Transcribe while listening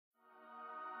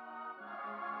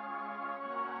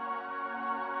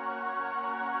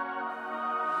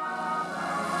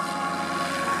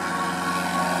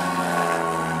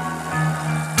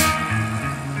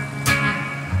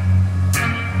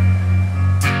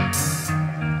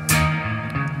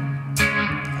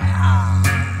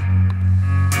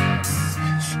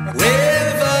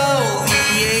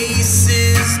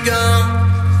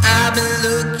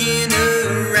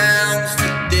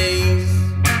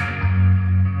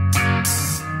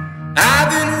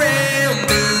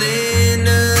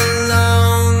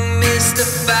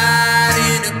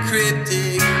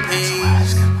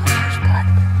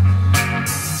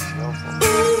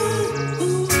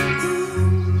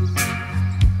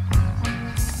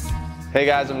Hey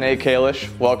guys, I'm Nate Kalish.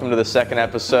 Welcome to the second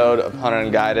episode of Hunt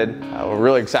Unguided. We're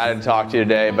really excited to talk to you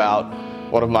today about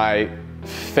one of my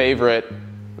favorite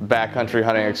backcountry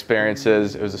hunting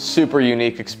experiences. It was a super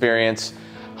unique experience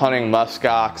hunting Musk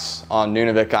Ox on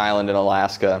Nunivak Island in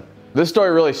Alaska. This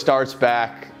story really starts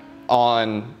back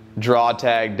on draw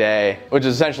tag day, which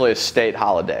is essentially a state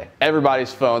holiday.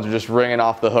 Everybody's phones are just ringing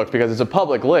off the hook because it's a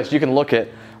public list. You can look at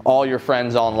all your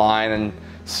friends online and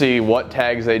see what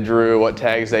tags they drew, what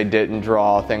tags they didn't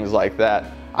draw, things like that.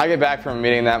 I get back from a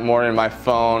meeting that morning and my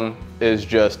phone is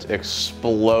just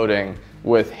exploding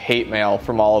with hate mail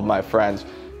from all of my friends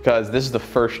because this is the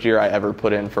first year I ever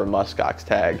put in for a Musk Ox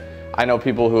tag. I know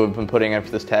people who have been putting in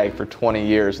for this tag for 20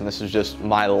 years and this is just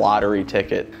my lottery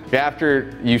ticket.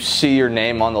 After you see your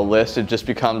name on the list, it just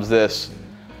becomes this,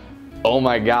 oh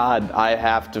my God, I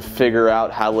have to figure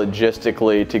out how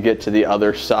logistically to get to the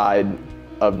other side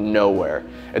of nowhere.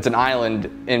 It's an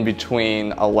island in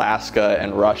between Alaska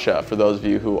and Russia, for those of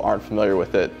you who aren't familiar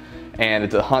with it, and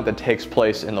it's a hunt that takes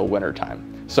place in the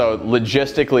wintertime. So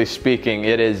logistically speaking,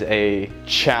 it is a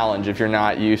challenge if you're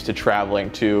not used to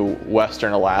traveling to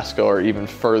Western Alaska or even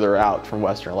further out from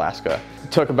Western Alaska.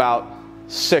 It took about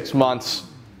 6 months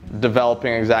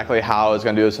developing exactly how I was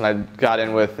gonna do this, and I got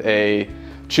in with a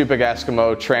Chupik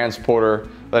Eskimo transporter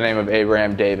by the name of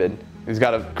Abraham David. He's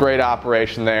got a great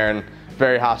operation there and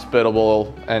very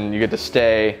hospitable, and you get to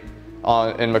stay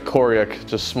in Muskox,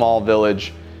 just a small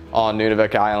village on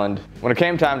Nunivak Island. When it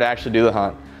came time to actually do the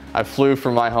hunt, I flew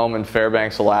from my home in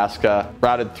Fairbanks, Alaska,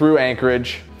 routed through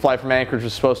Anchorage. Flight from Anchorage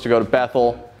was supposed to go to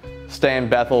Bethel, stay in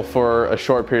Bethel for a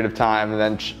short period of time, and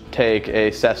then take a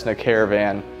Cessna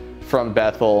Caravan from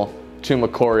Bethel to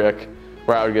Muskox,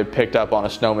 where I would get picked up on a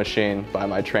snow machine by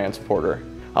my transporter.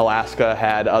 Alaska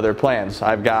had other plans.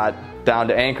 I've got down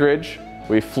to Anchorage.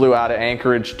 We flew out of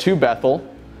Anchorage to Bethel.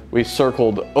 We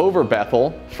circled over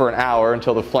Bethel for an hour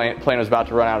until the plane was about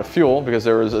to run out of fuel because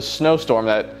there was a snowstorm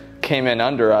that came in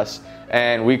under us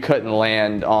and we couldn't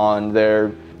land on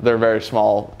their very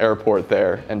small airport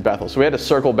there in Bethel. So we had to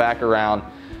circle back around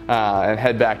and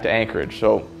head back to Anchorage.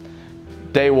 So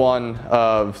day one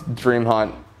of Dream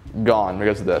Hunt gone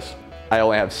because of this. I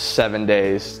only have 7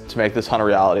 days to make this hunt a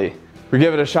reality. We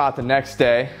give it a shot the next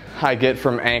day. I get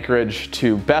from Anchorage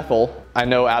to Bethel. I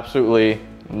know absolutely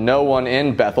no one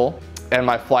in Bethel, and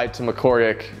my flight to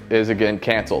Muskox is again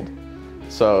canceled.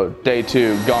 So day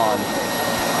 2 gone.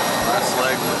 Last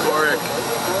leg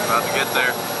Muskox, about to get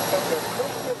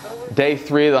there. Day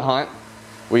 3 of the hunt,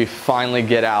 we finally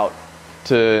get out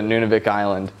to Nunivak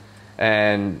Island,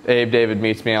 and Abe David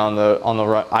meets me on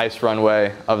the ice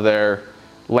runway of their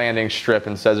landing strip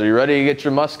and says, "Are you ready to get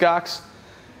your Musk Ox?"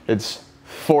 It's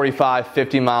 45,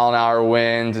 50 mile an hour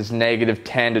winds. It's negative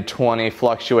 10 to 20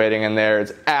 fluctuating in there.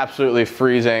 It's absolutely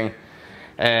freezing.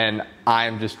 And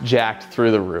I'm just jacked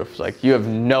through the roof. It's like, you have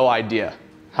no idea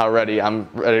how I'm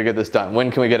ready to get this done. When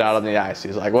can we get out on the ice?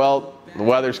 He's like, well, the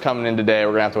weather's coming in today.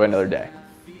 We're gonna have to wait another day.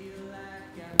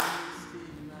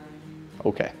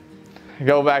 Okay. I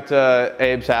go back to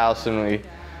Abe's house and we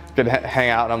could hang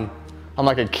out. And I'm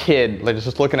like a kid, like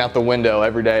just looking out the window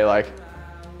every day like,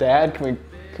 Dad, can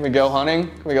we go hunting?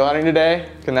 Can we go hunting today?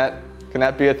 Can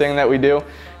that be a thing that we do?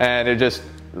 And it just,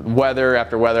 weather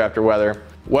after weather after weather.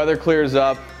 Weather clears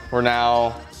up. We're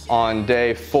now on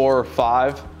day 4 or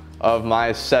 5 of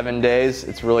my 7 days.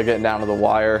 It's really getting down to the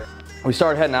wire. We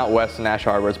started heading out west to Nash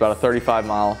Harbor. It's about a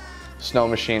 35-mile snow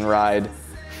machine ride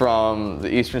from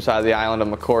the eastern side of the island of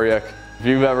Muskox. If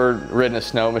you've ever ridden a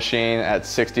snow machine at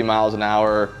 60 miles an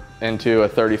hour into a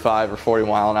 35 or 40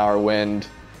 mile an hour wind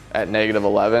at negative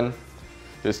 11,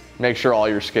 just make sure all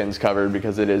your skin's covered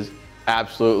because it is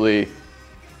absolutely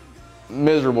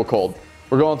miserable cold.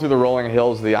 We're going through the rolling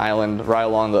hills of the island right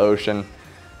along the ocean,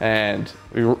 and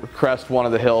we crest one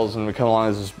of the hills and we come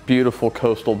along this beautiful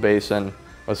coastal basin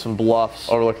with some bluffs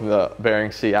overlooking the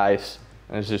Bering Sea ice,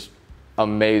 and it's just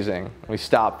amazing. We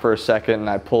stop for a second and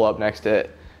I pull up next to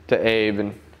Abe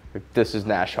and this is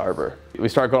Nash Harbor. We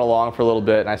start going along for a little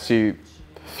bit and I see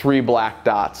 3 black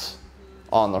dots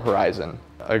on the horizon.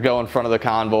 I go in front of the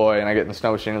convoy and I get in the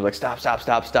snow machine and I'm like, stop, stop,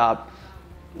 stop, stop.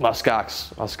 Musk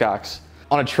Ox, Musk Ox.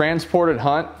 On a transported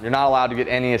hunt, you're not allowed to get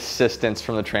any assistance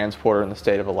from the transporter in the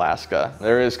state of Alaska.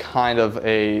 There is kind of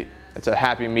it's a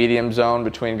happy medium zone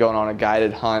between going on a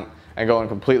guided hunt and going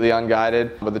completely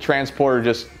unguided, but the transporter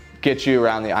just gets you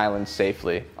around the island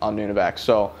safely on Nunivak.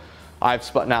 So I've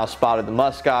now spotted the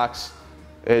Musk Ox.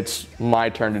 It's my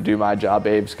turn to do my job.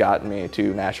 Abe's gotten me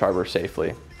to Nash Harbor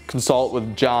safely. Consult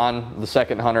with John, the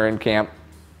second hunter in camp,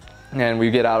 and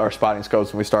we get out our spotting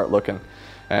scopes and we start looking.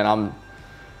 And I'm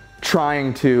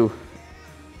trying to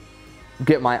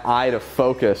get my eye to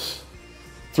focus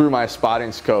through my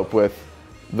spotting scope with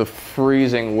the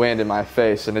freezing wind in my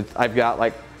face, and I've got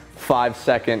like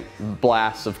 5-second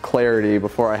blasts of clarity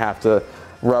before I have to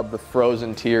rub the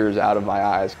frozen tears out of my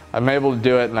eyes. I'm able to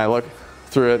do it, and I look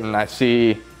through it and I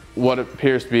see what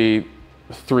appears to be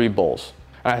 3 bulls.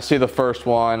 And I see the first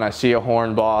one, I see a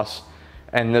horn boss,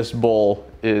 and this bull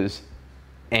is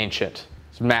ancient.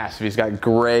 It's massive. He's got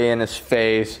gray in his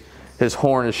face. His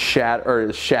horn is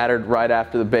shattered right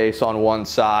after the base on one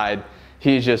side.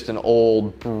 He's just an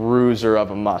old bruiser of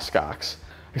a Musk Ox.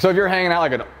 So if you're hanging out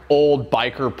like an old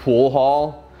biker pool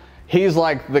hall, he's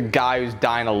like the guy who's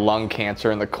dying of lung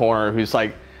cancer in the corner, who's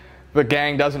like, the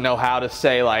gang doesn't know how to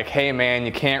say like, hey man,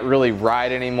 you can't really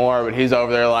ride anymore, but he's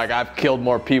over there like, I've killed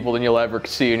more people than you'll ever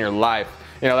see in your life.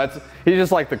 You know, he's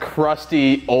just like the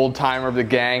crusty old timer of the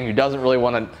gang who doesn't really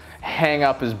want to hang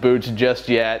up his boots just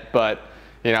yet, but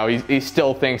you know, he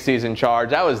still thinks he's in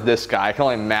charge. That was this guy. I can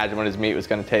only imagine what his meat was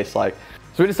going to taste like.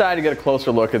 So we decided to get a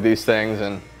closer look at these things,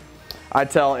 and I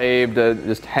tell Abe to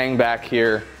just hang back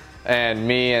here, and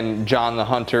me and John the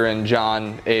hunter and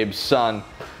John, Abe's son,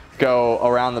 go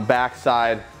around the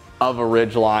backside of a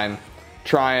ridgeline,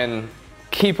 try and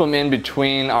keep them in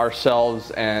between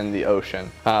ourselves and the ocean.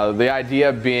 The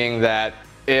idea being that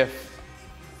if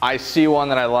I see one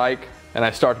that I like and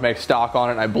I start to make stock on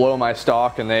it and I blow my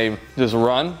stock and they just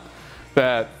run,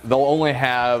 that they'll only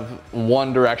have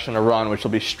one direction to run, which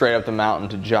will be straight up the mountain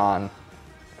to John,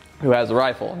 who has the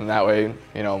rifle, and that way,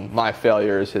 you know, my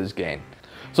failure is his gain.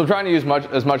 So I'm trying to use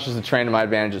as much as the terrain to my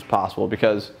advantage as possible,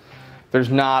 because there's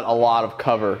not a lot of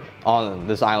cover on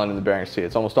this island in the Bering Sea.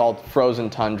 It's almost all frozen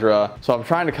tundra. So I'm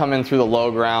trying to come in through the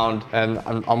low ground, and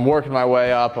I'm working my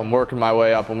way up, I'm working my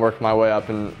way up, I'm working my way up,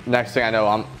 and next thing I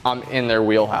know, I'm in their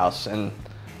wheelhouse, and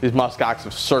these Musk Ox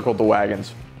have circled the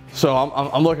wagons. So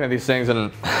I'm looking at these things,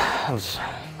 and I was,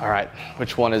 all right,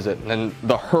 which one is it? And then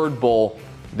the herd bull,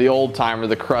 the old timer,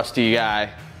 the crusty guy,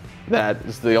 that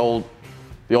is the old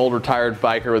retired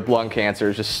biker with lung cancer,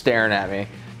 is just staring at me.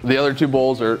 The other 2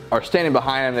 bulls are standing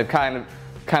behind him. They've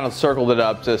kind of circled it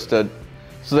up just so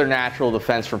their natural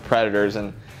defense for predators.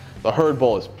 And the herd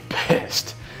bull is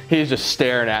pissed. He's just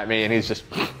staring at me, and he's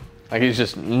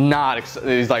just not excited.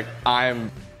 He's like, I'm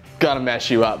gonna mess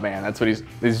you up, man. That's what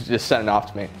he's just sending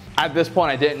off to me. At this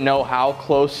point, I didn't know how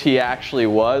close he actually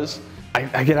was.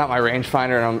 I get out my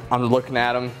rangefinder and I'm looking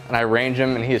at him, and I range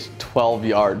him, and he is 12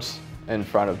 yards in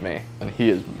front of me, and he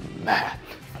is mad.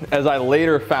 As I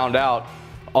later found out,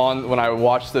 when I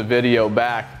watched the video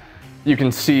back, you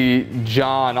can see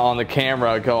John on the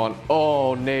camera going,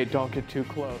 oh, Nate, don't get too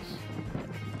close.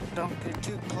 Don't get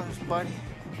too close, buddy.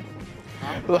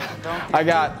 I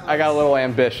got a little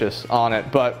ambitious on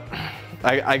it, but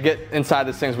I get inside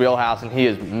this thing's wheelhouse, and he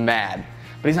is mad.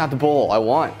 But he's not the bull I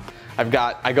want. I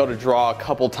go to draw a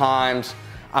couple times.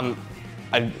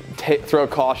 I throw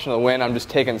caution to the wind. I'm just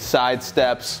taking side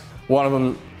steps. One of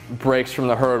them breaks from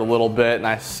the herd a little bit, and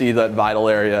I see that vital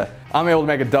area. I'm able to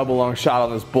make a double lung shot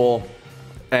on this bull,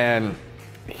 and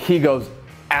he goes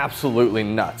absolutely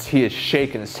nuts. He is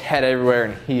shaking his head everywhere,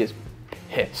 and he is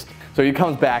pissed. So he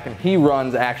comes back, and he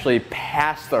runs actually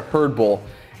past the herd bull,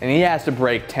 and he has to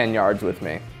break 10 yards with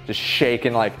me, just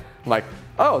shaking like, I'm like,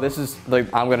 oh, this is like,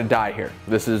 I'm gonna die here.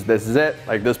 This is it.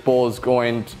 Like, this bull is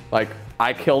going to, like,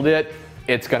 I killed it.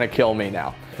 It's gonna kill me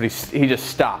now. But he just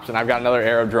stops, and I've got another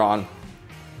arrow drawn.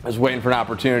 I was waiting for an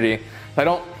opportunity. I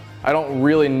don't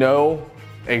really know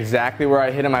exactly where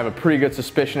I hit him. I have a pretty good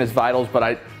suspicion his vitals, but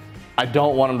I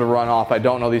don't want him to run off. I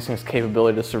don't know these things'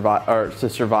 capability to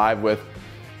survive with,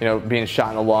 you know, being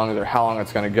shot in the lungs or how long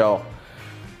it's going to go.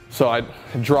 So I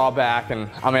draw back, and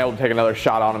I'm able to take another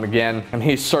shot on him again, and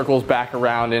he circles back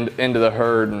around into the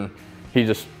herd, and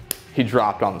he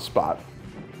dropped on the spot.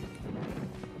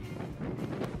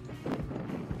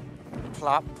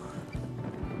 Plop.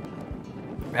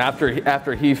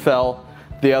 After he fell,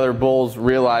 the other bulls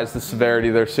realized the severity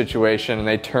of their situation, and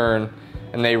they turn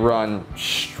and they run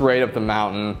straight up the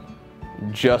mountain,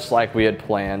 just like we had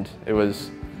planned.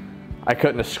 I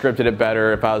couldn't have scripted it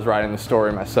better if I was writing the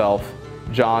story myself.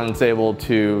 John's able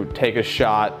to take a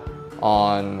shot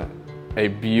on a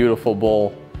beautiful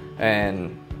bull,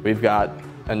 and we've got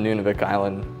a Nunivak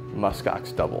Island Musk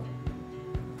Ox double.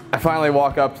 I finally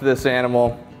walk up to this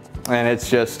animal, and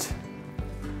it's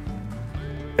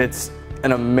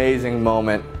an amazing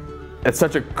moment. It's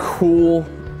such a cool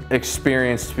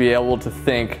experience to be able to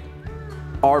think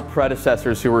our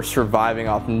predecessors who were surviving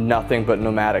off nothing but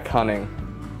nomadic hunting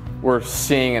were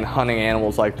seeing and hunting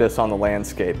animals like this on the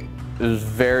landscape. It was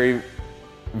very,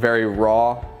 very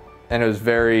raw, and it was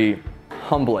very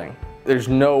humbling. There's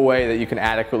no way that you can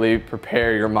adequately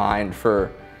prepare your mind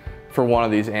for for one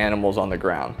of these animals on the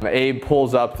ground. Abe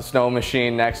pulls up the snow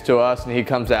machine next to us and he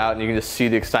comes out and you can just see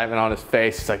the excitement on his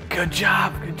face. He's like, good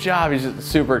job, good job. He's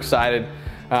just super excited.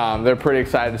 They're pretty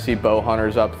excited to see bow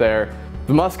hunters up there.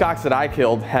 The musk ox that I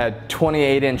killed had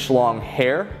 28-inch long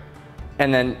hair,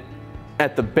 and then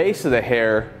at the base of the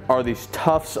hair are these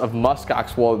tufts of musk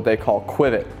ox wool that they call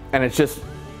quivet. And it's just,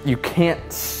 you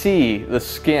can't see the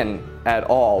skin at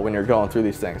all when you're going through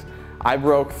these things. I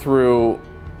broke through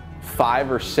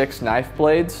 5 or 6 knife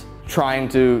blades trying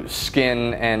to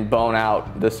skin and bone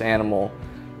out this animal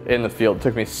in the field. It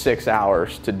took me 6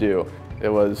 hours to do. It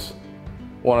was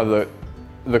one of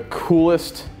the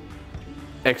coolest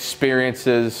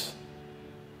experiences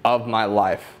of my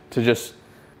life. To just,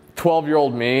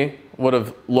 12-year-old me would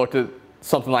have looked at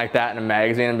something like that in a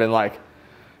magazine and been like,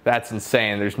 that's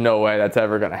insane, there's no way that's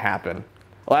ever gonna happen.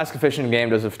 Alaska Fish and Game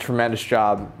does a tremendous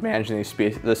job managing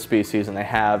this species, and they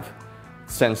have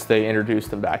since they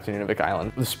introduced them back to Nunivak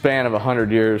Island. The span of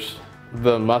 100 years,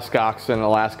 the musk ox in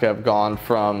Alaska have gone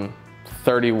from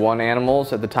 31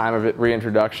 animals at the time of its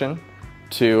reintroduction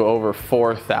to over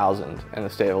 4,000 in the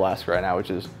state of Alaska right now,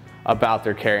 which is about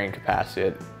their carrying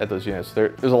capacity at those units.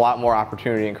 There's a lot more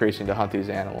opportunity increasing to hunt these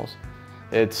animals.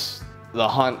 It's the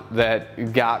hunt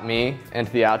that got me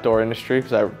into the outdoor industry,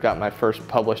 because I got my first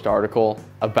published article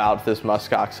about this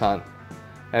musk ox hunt.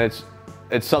 And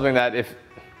it's something that if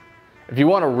you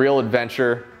want a real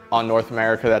adventure on North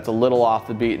America that's a little off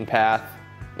the beaten path,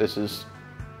 this is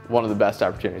one of the best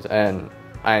opportunities, and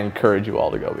I encourage you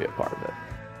all to go be a part of it.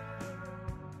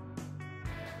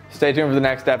 Stay tuned for the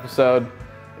next episode.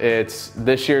 It's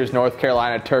this year's North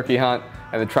Carolina turkey hunt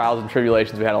and the trials and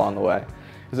tribulations we had along the way.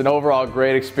 It was an overall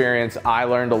great experience. I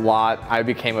learned a lot. I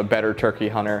became a better turkey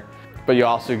hunter, but you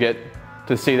also get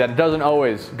to see that it doesn't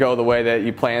always go the way that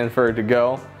you plan for it to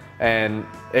go, and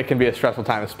it can be a stressful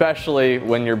time, especially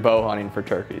when you're bow hunting for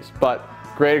turkeys. But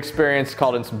great experience,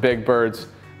 called in some big birds.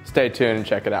 Stay tuned and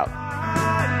check it out.